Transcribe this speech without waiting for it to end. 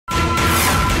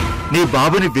నీ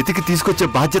బాబుని వెతికి తీసుకొచ్చే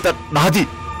బాధ్యత నాది.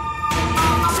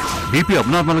 బీపీ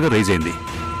అబ్నార్మల్ గా రైజ్ అయింది.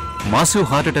 మాసివ్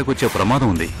హార్ట్ అటాక్ వచ్చే ప్రమాదం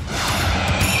ఉంది.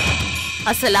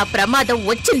 అసలు ఆ ప్రమాదం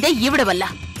వచ్చిందే ఈవిడ వల్ల,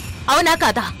 అవునా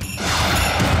కాదా?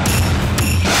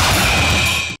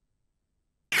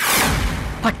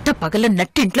 పట్ట పగల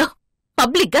నట్టింట్లో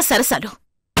పబ్లిక్ గా సరసాలు,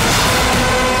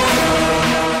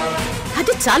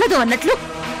 అది చాలదు అన్నట్లు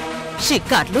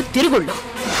షికార్లు, తిరుగుళ్ళు.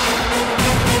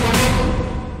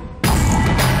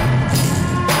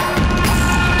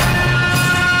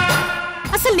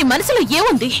 అసలు నీ మనసులో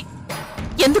ఏముంది?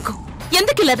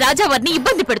 ఎందుకు ఇలా రాజావారిని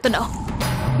ఇబ్బంది పెడుతున్నావు?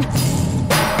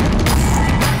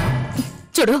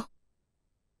 చూడు,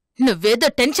 నువ్వేదో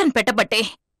టెన్షన్ పెట్టబట్టే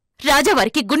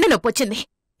రాజావారికి గుండె నొప్పి వచ్చింది,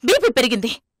 బీపీ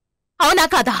పెరిగింది, అవునా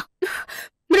కాదా?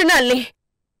 మృణాల్ని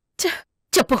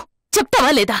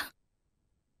చెప్తావా లేదా?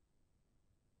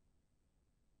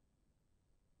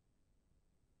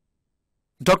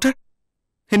 Doctor,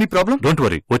 any problem? Don't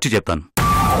worry, వచ్చి చెప్తాను.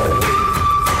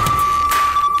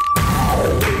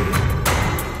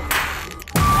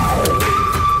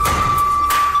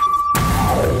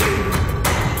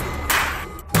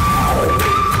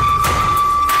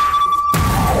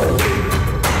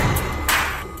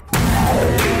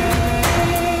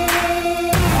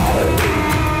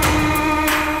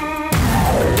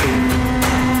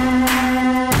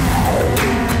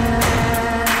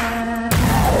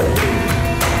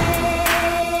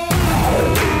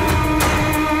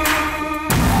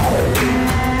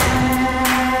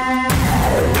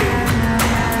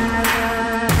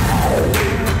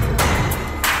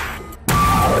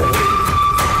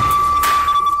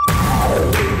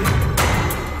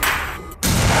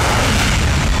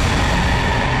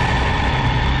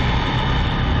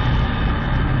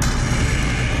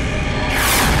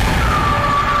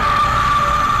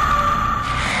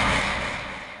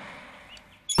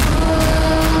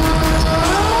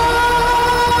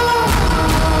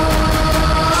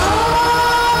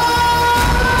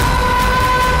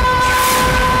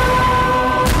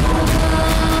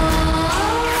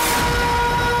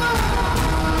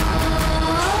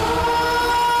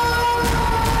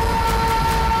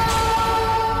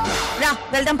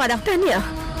 వెళ్దాం పద. తన్యా,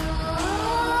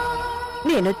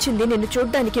 నేనొచ్చింది నిన్ను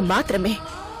చూడ్డానికి మాత్రమే,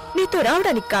 నీతో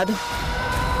రావడానికి కాదు.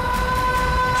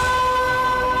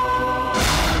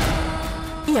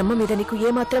 ఈ అమ్మ మీద నీకు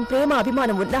ఏమాత్రం ప్రేమ,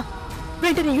 అభిమానం ఉన్నా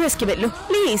వెంటనే యుఎస్కి వెళ్ళు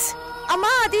ప్లీజ్.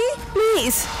 అమ్మా, అది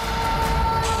ప్లీజ్.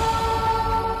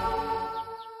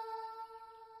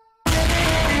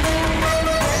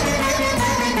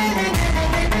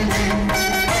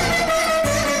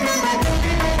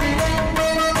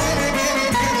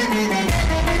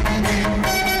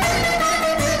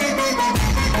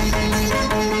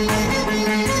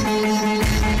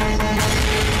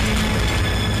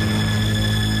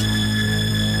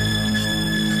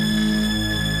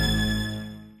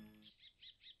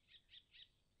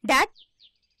 డాడ్,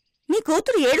 నీ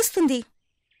కూతురు ఏడుస్తుంది,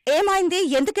 ఏమైంది,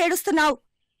 ఎందుకు ఏడుస్తున్నావు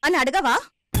అని అడగవా?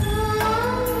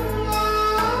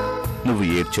 నువ్వు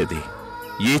ఏడ్చేది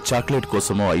ఏ చాక్లెట్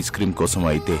కోసమో ఐస్ క్రీమ్ కోసమో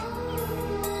అయితే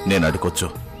నేను అడగొచ్చు,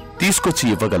 తీసుకొచ్చి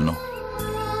ఇవ్వగలను.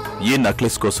 ఏ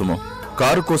నెక్లెస్ కోసమో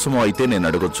కారు కోసమో అయితే నేను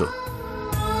అడగొచ్చు,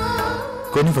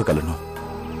 కొనివ్వగలను.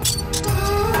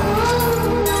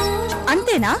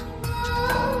 అంతేనా?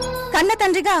 కన్న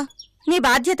తండ్రిగా నీ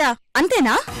బాధ్యత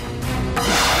అంతేనా?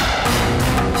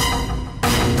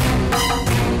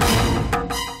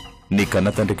 నీ కన్న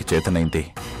తండ్రికి చేతనైంది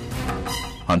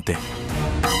అంతే.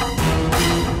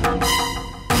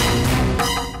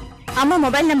 అమ్మ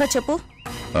మొబైల్ నంబర్ చెప్పు.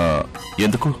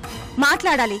 ఎందుకు?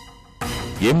 మాట్లాడాలి.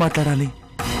 ఏం మాట్లాడాలి?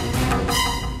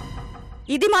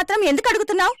 ఇది మాత్రం ఎందుకు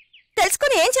అడుగుతున్నావు?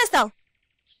 తెలుసుకుని ఏం చేస్తావు?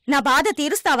 నా బాధ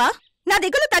తీరుస్తావా? నా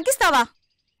దిగులు తగ్గిస్తావా?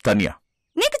 తన్యా,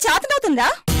 నీకు చేతనవుతుందా?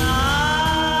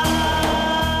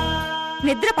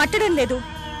 నిద్ర పట్టడం లేదు,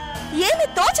 ఏమీ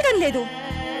తోచడం లేదు,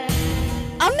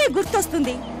 అమ్మే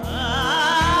గుర్తొస్తుంది.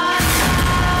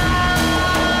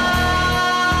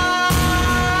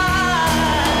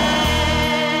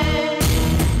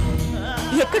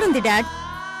 ఎక్కడుంది డాడ్?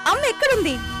 అమ్మ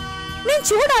ఎక్కడుంది? నేను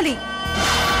చూడాలి.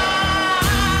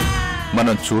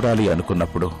 మనం చూడాలి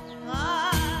అనుకున్నప్పుడు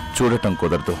చూడటం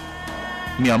కుదరదు.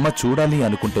 మీ అమ్మ చూడాలి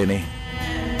అనుకుంటేనే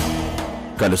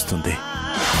కలుస్తుంది.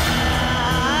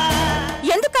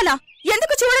 ఎందుకలా?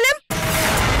 ఎందుకు చూడలేం?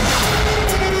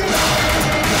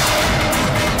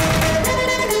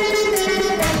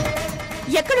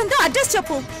 ఎక్కడుందో అడ్రస్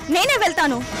చెప్పు, నేనే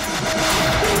వెళ్తాను.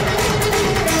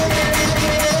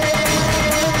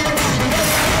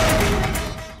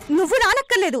 నువ్వు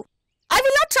రానక్కర్లేదు. I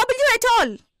will not trouble you at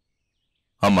all.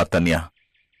 అమ్మ తన్యా,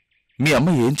 మీ అమ్మ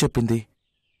ఏం చెప్పింది?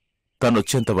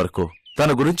 తనొచ్చేంత వరకు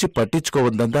తన గురించి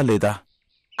పట్టించుకోవద్దందా లేదా?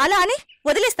 అలా అని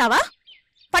వదిలేస్తావా?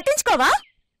 పట్టించుకోవా?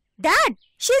 Dad,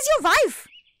 she your wife.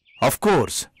 Of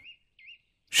course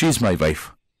she my wife,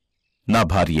 నా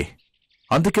భార్యే.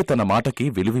 అందుకే తన మాటకి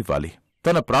విలువివ్వాలి.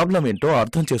 తన ప్రాబ్లం ఏంటో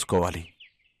అర్థం చేసుకోవాలి.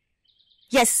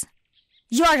 Yes,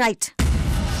 you are right.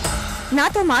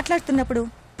 నాతో మాట్లాడుతున్నప్పుడు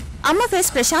అమ్మ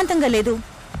ఫేస్ ప్రశాంతంగా లేదు.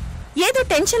 ఏదో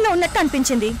టెన్షన్లో ఉన్నట్టు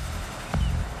అనిపించింది.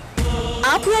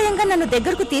 ఆప్యాయంగా నన్ను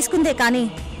దగ్గరకు తీసుకుందే కాని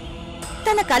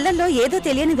తన కళ్ళల్లో ఏదో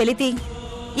తెలియని వెలితి,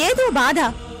 ఏదో బాధ,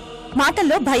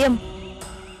 మాటల్లో భయం.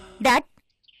 డాడ్,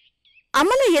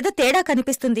 అమ్మలో ఏదో తేడా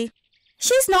కనిపిస్తుంది.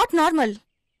 She's not normal.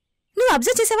 నువ్వు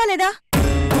అబ్జర్వ్ చేసావా లేదా?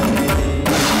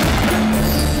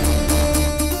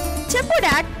 చెప్పు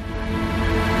డాడ్.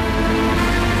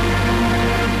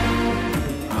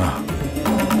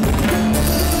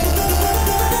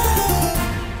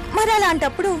 మరి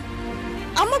అలాంటప్పుడు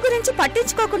అమ్మ గురించి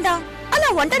పట్టించుకోకుండా అలా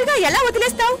ఒంటరిగా ఎలా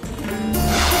వదిలేస్తావు?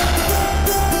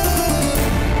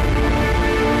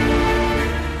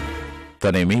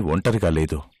 తనేమీ ఒంటరిగా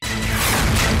లేదు.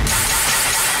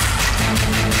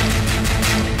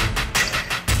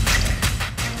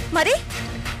 మరి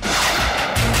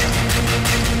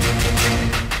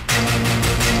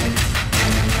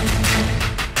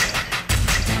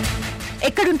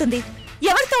ఎక్కడుంటుంది?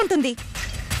 ఎవరితో ఉంటుంది?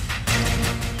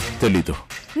 తెలీదు.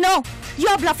 No, you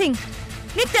are bluffing.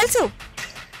 నీకు తెలుసు.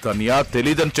 తన్యా,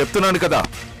 తెలీదని చెప్తున్నాను కదా.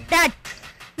 డాడ్,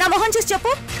 నా మొహం చూసి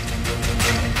చెప్పు.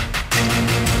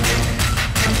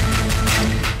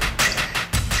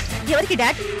 ఎవరికి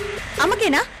డాడ్?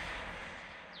 అమ్మకేనా?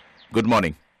 Good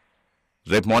morning.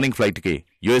 రేపు మార్నింగ్ ఫ్లైట్కి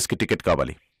యుఎస్కి టికెట్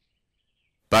కావాలి.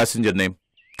 Passenger name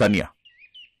Tanya.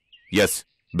 Yes,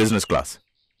 business class.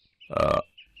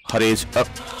 హరేజ్.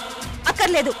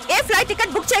 అక్కర్లేదు, ఏ ఫ్లైట్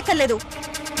టికెట్ బుక్ చేయక్కర్లేదు.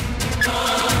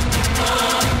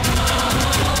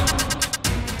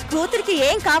 కూతురికి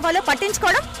ఏం కావాలో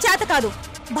పట్టించుకోవడం చేత కాదు.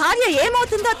 భార్య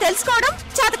ఏమవుతుందో తెలుసుకోవడం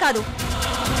చేత కాదు.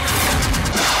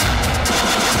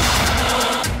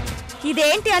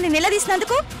 ఇదేంటి అని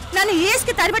నిలదీసినందుకు నన్ను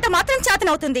యుఎస్కి తరిబెట్ట మాత్రం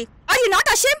చేతనవుతుంది. Are you not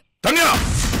ashamed? Tanya!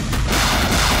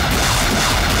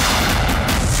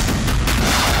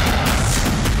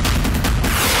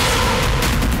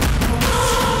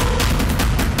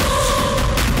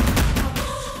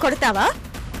 కొడతావా?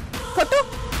 కొట్టు.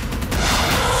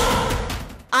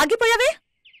 ఆగిపోయావే,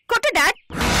 కొట్టు dad.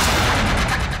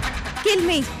 Kill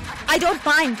me, I don't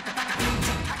mind.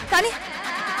 కానీ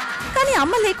కానీ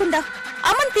అమ్మ లేకుండా,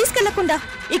 అమ్మని తీసుకెళ్లకుండా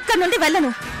ఇక్కడ నుండి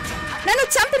వెళ్ళను. నన్ను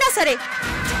చంపినా సరే.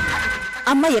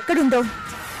 అమ్మ ఎక్కడుందో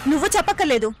నువ్వు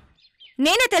చెప్పక్కర్లేదు,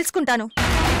 నేనే తెలుసుకుంటాను.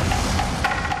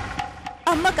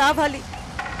 అమ్మ కావాలి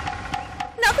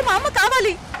నాకు. మా అమ్మ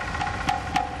కావాలి.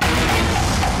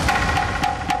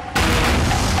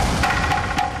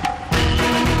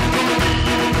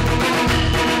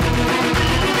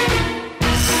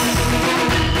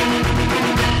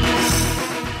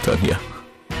 తన్యా,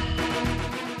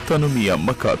 తను మీ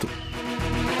అమ్మ కాదు.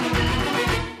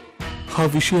 ఆ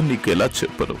విషయం నీకెలా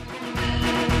చెప్పను?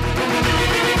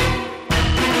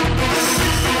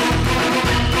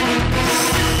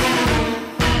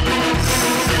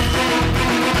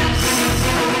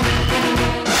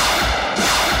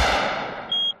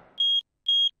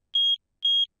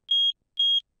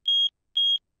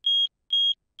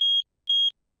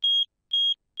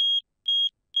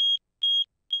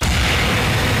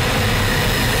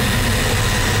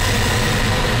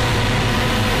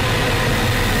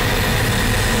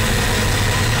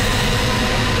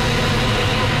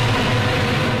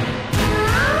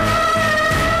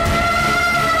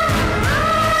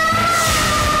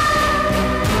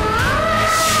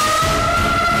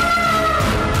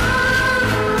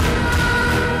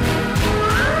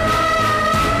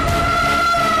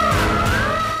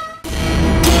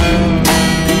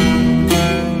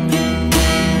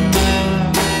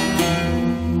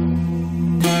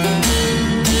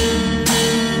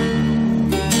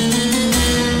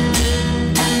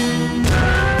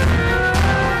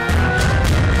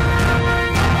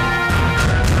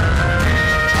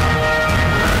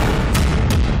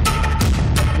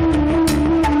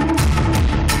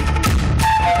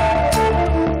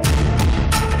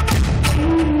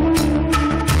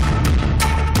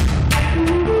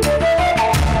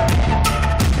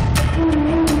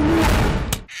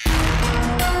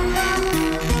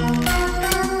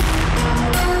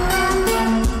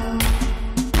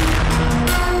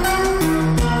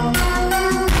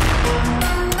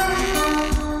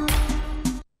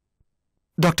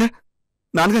 డాక్టర్,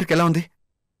 నాన్నగారికి ఎలా ఉంది?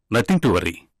 Nothing to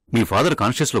worry. Me father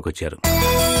కాన్షియస్లోకి వచ్చారు.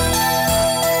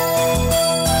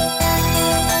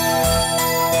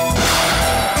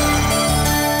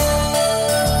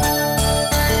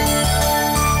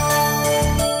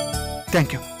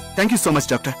 Thank you so much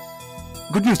doctor.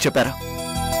 Good news చెప్పారా?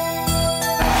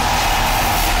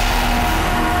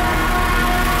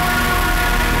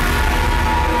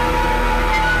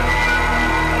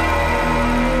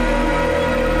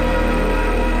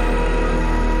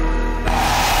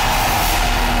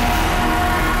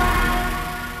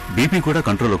 బీపీ కూడా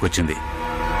కంట్రోల్లోకి వచ్చింది.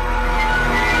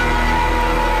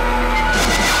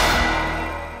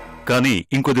 కానీ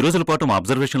ఇంకొద్ది రోజుల పాటు మా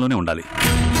అబ్జర్వేషన్లోనే ఉండాలి.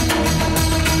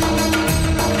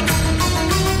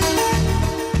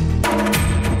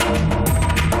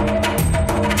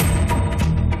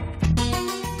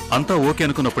 అంతా ఓకే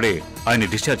అనుకున్నప్పుడే ఆయన్ని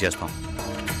డిశ్చార్జ్ చేస్తాం.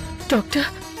 డాక్టర్,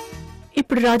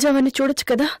 ఇప్పుడు రాజావాన్ని చూడొచ్చు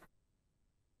కదా?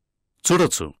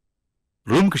 చూడొచ్చు.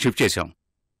 రూమ్కి షిఫ్ట్ చేశాం.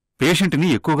 పేషెంట్ని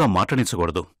ఎక్కువగా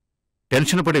మాట్లాడించకూడదు.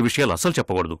 టెన్షన్ పడే విషయాలు అస్సలు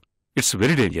చెప్పకూడదు. It's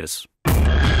very dangerous.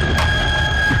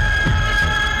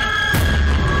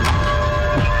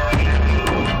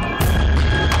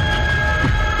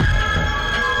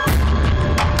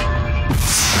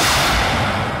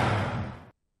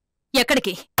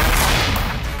 ఎక్కడికి?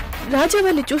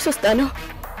 రాజావాన్ని చూసొస్తాను.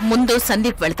 ముందు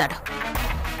సందీప్ వెళ్తాడు.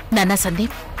 నాన్న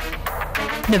సందీప్,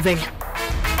 నువ్వెళ్ళు.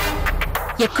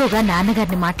 ఎక్కువగా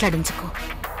నాన్నగారిని మాట్లాడించుకో.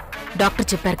 డాక్టర్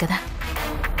చెప్పారు కదా.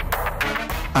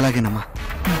 అలాగేనమ్మా.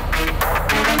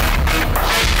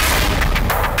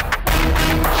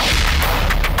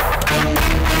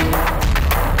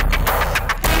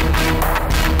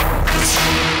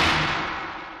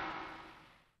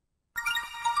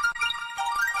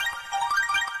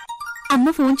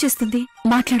 అమ్మ ఫోన్ చేస్తుంది,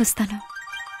 మాట్లాడొస్తాను.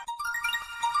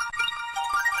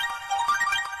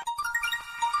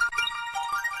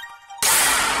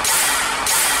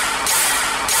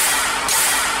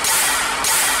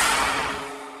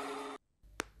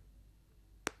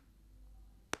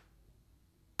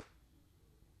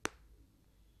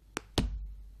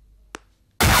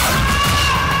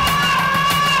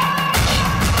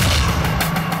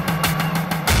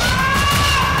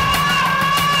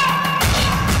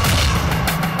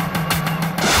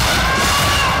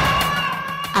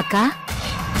 అక్కా,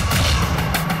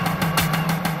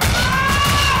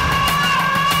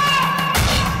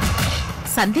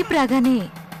 సందీప్ రాగానే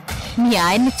మీ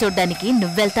ఆయన్ని చూడ్డానికి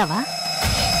నువ్వెళ్తావా?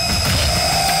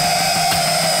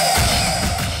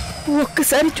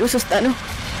 ఒక్కసారి చూసొస్తాను.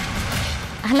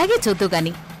 అలాగే చూద్దు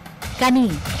గాని, కానీ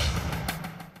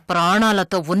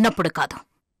ప్రాణాలతో ఉన్నప్పుడు కాదు.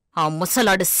 ఆ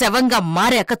ముసలాడు శవంగా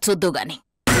మారాక చూద్దు గాని.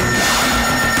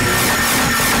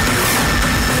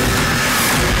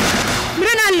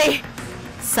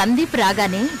 సందీప్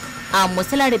రాగానే ఆ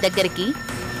ముసలాడి దగ్గరికి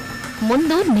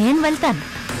ముందు నేను వెళ్తాను.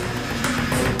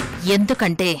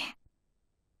 ఎందుకంటే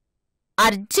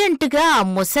అర్జెంటుగా ఆ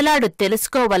ముసలాడు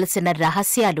తెలుసుకోవలసిన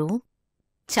రహస్యాలు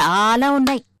చాలా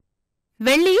ఉన్నాయి.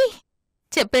 వెళ్ళి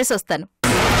చెప్పేసొస్తాను.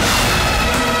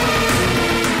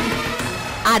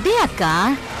 అదే అక్క,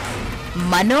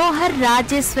 మనోహర్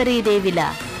రాజేశ్వరీదేవిల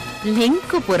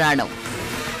లింకు పురాణం.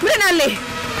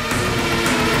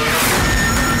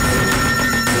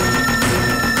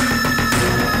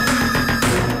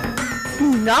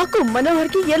 నాకు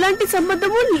మనోహర్కి ఎలాంటి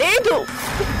సంబంధమూ లేదు.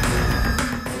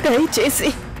 దయచేసి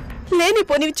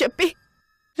లేనిపోనివి చెప్పి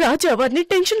రాజావారిని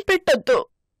టెన్షన్ పెట్టొద్దు.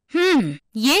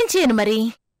 ఏం చేయను మరి?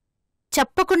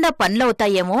 చెప్పకుండా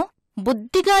పనులవుతాయేమో,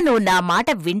 బుద్ధిగా నువ్వు నా మాట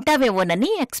వింటావేమోనని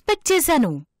ఎక్స్పెక్ట్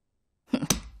చేశాను.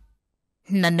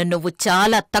 నన్ను నువ్వు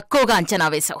చాలా తక్కువగా అంచనా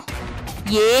వేశావు.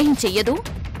 ఏం చెయ్యదు,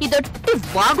 ఇదొట్టి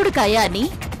వాగుడుకాయ అని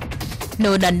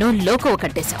నువ్వు నన్ను లోకువ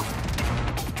కట్టేశావు.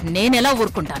 నేనెలా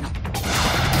ఊరుకుంటాను?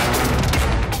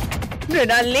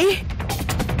 మృణాలిని,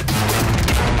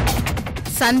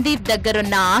 సందీప్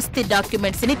దగ్గరున్న ఆస్తి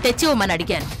డాక్యుమెంట్స్ ని తెచ్చివ్వమని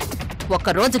అడిగాను.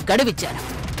 ఒకరోజు గడువిచ్చాను,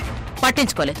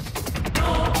 పట్టించుకోలేదు.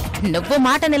 నువ్వు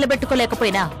మాట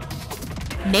నిలబెట్టుకోలేకపోయినా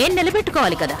నేను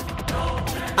నిలబెట్టుకోవాలి కదా.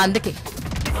 అందుకే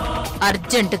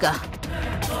అర్జెంటుగా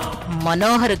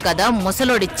మనోహర్ కదా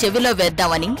ముసలోడి చెవిలో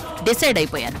వేద్దామని డిసైడ్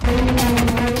అయిపోయాను.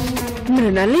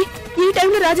 మృణాలిని, ఈ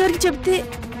టైంలో రాజావారికి చెప్తే?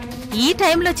 ఈ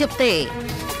టైంలో చెప్తే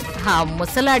ఆ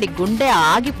ముసలాడి గుండె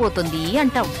ఆగిపోతుంది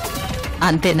అంటావు,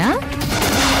 అంతేనా?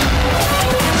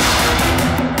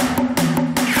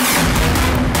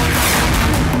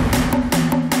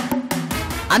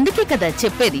 అందుకే కదా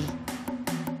చెప్పేది,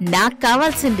 నాకు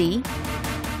కావాల్సింది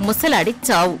ముసలాడి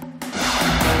చావు.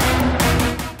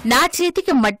 నా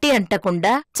చేతికి మట్టి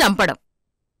అంటకుండా చంపడం.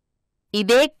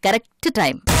 ఇదే కరెక్ట్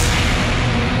టైం.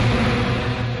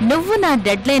 నువ్వు నా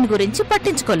డెడ్ లైన్ గురించి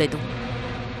పట్టించుకోలేదు.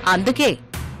 అందుకే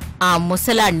ఆ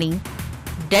ముసలాణ్ణి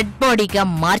డెడ్ బాడీగా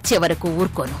మార్చే వరకు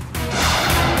ఊరుకోను.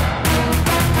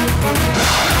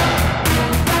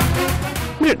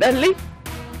 మృణాలిని,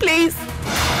 ప్లీజ్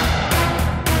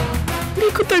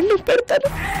నీకు దండం పెడతాను.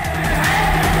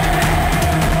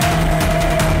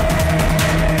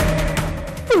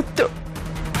 వద్దు,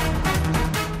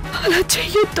 అలా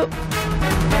చెయ్యొద్దు.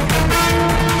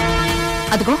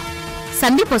 అదిగో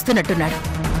సందీప్ వస్తున్నట్టున్నాడు.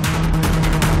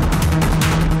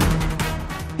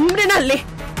 మృణాల్ని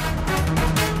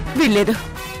వీల్లేదు,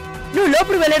 నువ్వు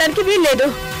లోపలికి వెళ్ళడానికి వీల్లేదు.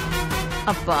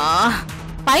 అబ్బా,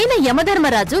 పైన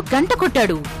యమధర్మరాజు గంట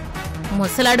కొట్టాడు.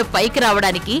 ముసలాడు పైకి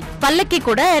రావడానికి పల్లకి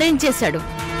కూడా అరేంజ్ చేశాడు.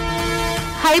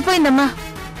 అయిపోయిందమ్మా,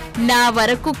 నా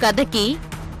వరకు కథకి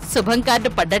శుభం కార్డు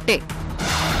పడ్డట్టే.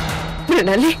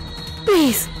 మృణాలి,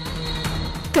 ప్లీజ్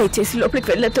దయచేసి లోపలికి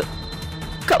వెళ్ళొద్దు.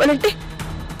 కావాలంటే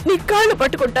నీ కాళ్ళు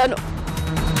పట్టుకుంటాను.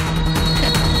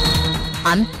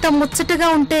 అంత ముచ్చటగా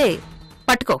ఉంటే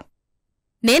పట్టుకో,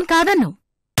 నేను కాదన్ను.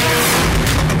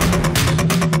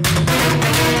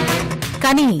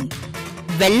 కాని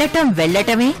వెళ్ళటం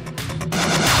వెళ్ళటమే,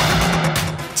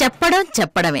 చెప్పడం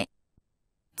చెప్పడమే,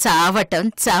 చావటం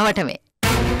చావటమే.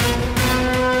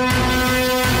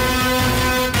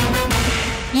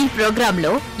 ఈ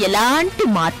ప్రోగ్రాంలో ఎలాంటి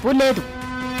మార్పు లేదు.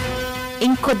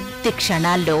 ఇంకొద్ది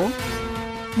క్షణాల్లో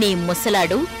నీ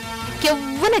ముసలాడు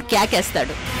కెవ్వున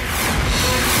కేకేస్తాడు.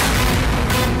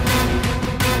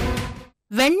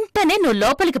 వెంటనే నువ్వు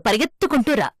లోపలికి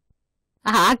పరిగెత్తుకుంటూరా.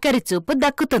 ఆఖరి చూపు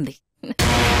దక్కుతుంది.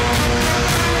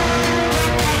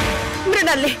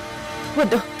 మృణాలి,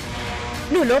 వద్దు,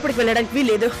 నువ్వు లోపలికి వెళ్ళడానికి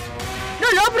వీల్లేదు.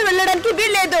 నువ్వు లోపలికి వెళ్ళడానికి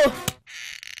వీల్లేదు.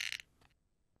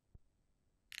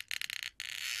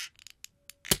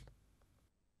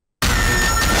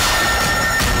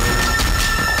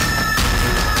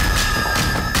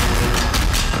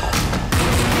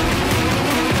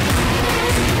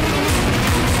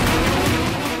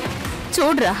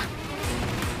 చూడ్రా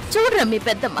చూడ్రా మీ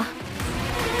పెద్దమ్మ,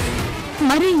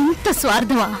 మరి ఇంత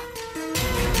స్వార్థమా?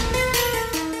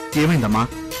 ఏమైందమ్మా?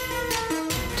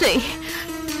 రే,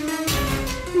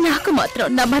 నాకు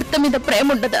మాత్రం నా భర్త మీద ప్రేమ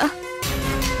ఉండదా?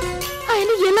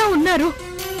 ఆయన ఎలా ఉన్నారు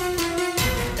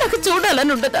నాకు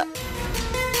చూడాలని ఉండదా?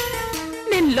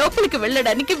 నేను లోపలికి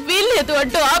వెళ్ళడానికి వీల్లేదు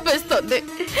అంటూ ఆపేస్తోంది.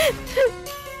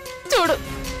 చూడు,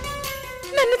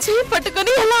 నన్ను చేయి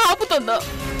పట్టుకొని ఎలా ఆపుతుందో.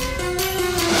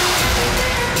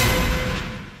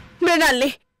 మృణాల్ని,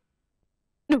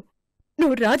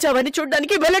 నువ్వు రాజావని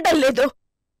చూడ్డానికి వెళ్ళటం లేదు.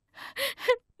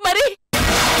 మరి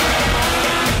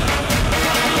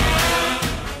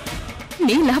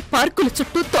నీలా పార్కుల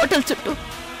చుట్టూ తోటల చుట్టూ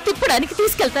తిప్పడానికి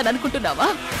తీసుకెళ్తాననుకుంటున్నావా?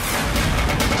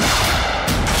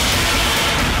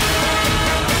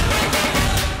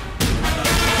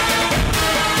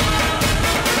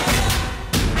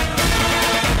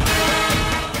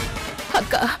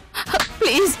 అక్క,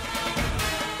 ప్లీజ్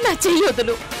నా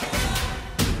చెయ్యొదులు.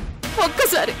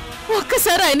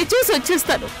 ఒక్కసారి ఆయన్ని చూసి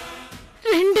వచ్చేస్తాను.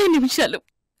 2 నిమిషాలు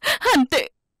అంతే.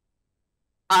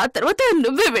 ఆ తర్వాత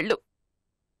నువ్వే వెళ్ళు.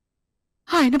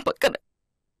 ఆయన పక్కన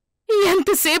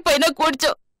ఎంతసేపు అయినా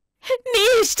కూర్చో, నీ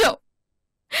ఇష్టం.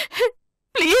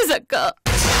 ప్లీజ్ అక్క.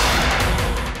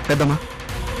 పెద్దమ్మా,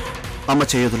 అమ్మ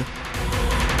చేయదులు,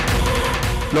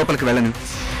 లోపలికి వెళ్ళను.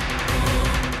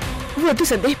 వద్దు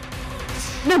సందీప్,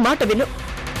 నా మాట విను.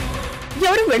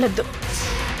 ఎవరు వెళ్ళొద్దు.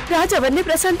 రాజావన్నీ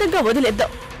ప్రశాంతంగా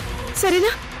వదిలేద్దాం,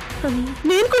 సరేనా?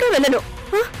 నేను కూడా వెళ్ళను.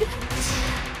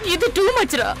 ఇది టూ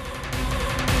మచ్ రా.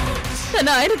 తన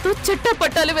ఆయనతో చెట్టా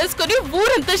పట్టాలు వేసుకుని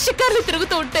ఊరంతా షికార్లు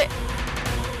తిరుగుతూ ఉంటే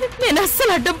నేను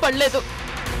అస్సలు అడ్డం పడలేదు.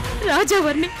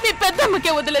 రాజావారిని మీ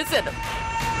పెద్దమ్మకే వదిలేశాను.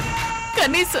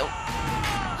 కనీసం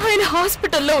ఆయన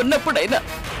హాస్పిటల్లో ఉన్నప్పుడైనా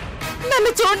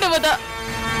నన్ను చూడవదా?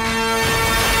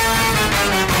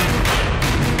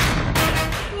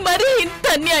 మరీ ఇంత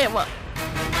అన్యాయమా?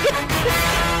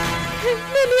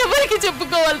 నేను ఎవరికి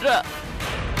చెప్పుకోవాలరా?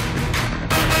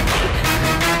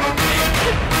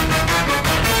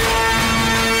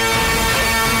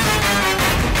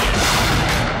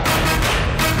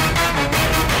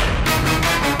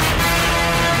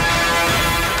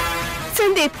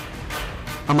 సందీప్,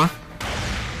 అమ్మా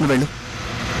నువ్వు వెళ్ళు.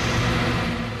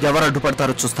 ఎవరు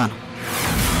అడ్డుపడతారో చూస్తాను.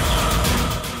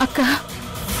 అక్క,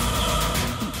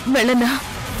 వెళ్ళనా?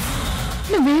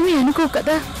 నువ్వేమీ అనుకో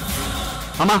కదా?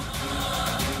 అమ్మా,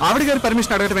 ఆవిడ గారి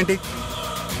పర్మిషన్ అడగటం ఏంటి?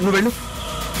 నువ్వు వెళ్ళు,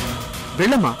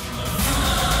 వెళ్ళమ్మా.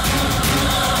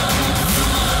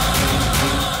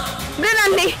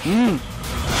 మృణాల్ని,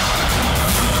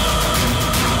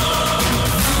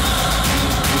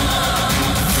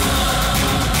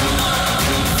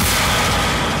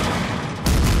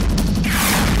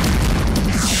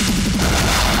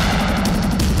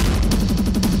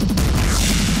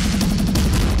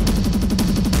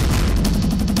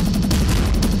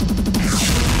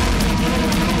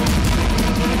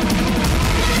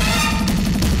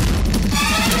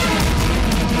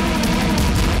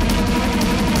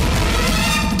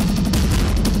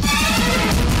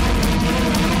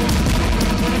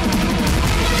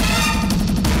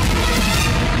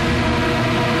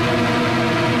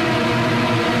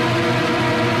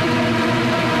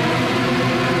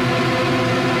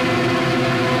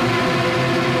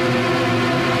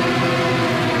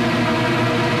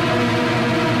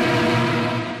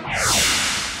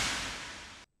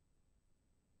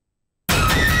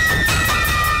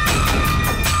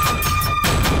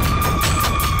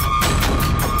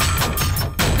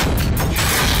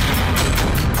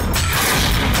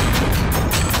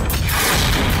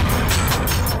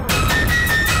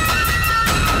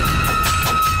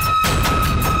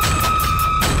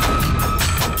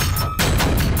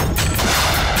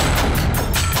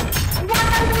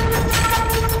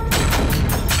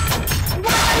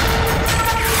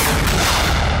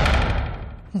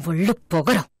 ఒళ్ళు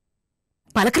పొగరం.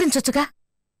 పలకరించొచ్చుగా,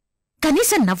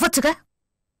 కనీసం నవ్వొచ్చుగా.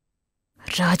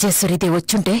 రాజేశ్వరిదే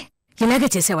వచ్చుంటే ఇలాగే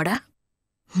చేసేవాడా?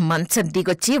 మంచం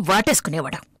దిగొచ్చి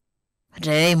వాటేసుకునేవాడా?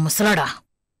 రే ముసలాడా,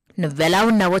 నువ్వెలా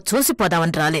ఉన్నావో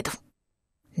చూసిపోదామని రాలేదు.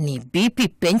 నీ బీపీ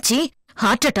పెంచి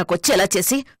హార్ట్అటాక్ వచ్చేలా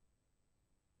చేసి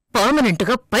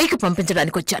పర్మనెంట్గా పైకి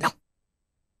పంపించడానికొచ్చాను.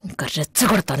 ఇంకా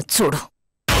రెచ్చగొడతాను చూడు.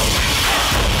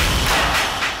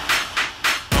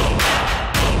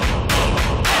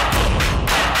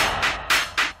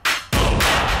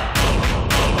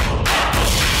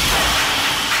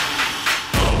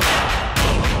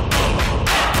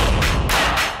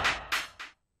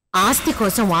 ఆస్తి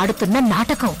కోసం ఆడుతున్న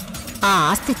నాటకం. ఆ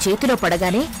ఆస్తి చేతిలో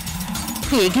పడగానే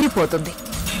ఎగిరిపోతుంది.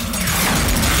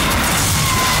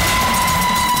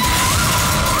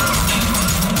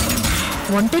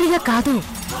 ఒంటరిగా కాదు,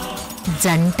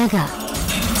 జంటగా.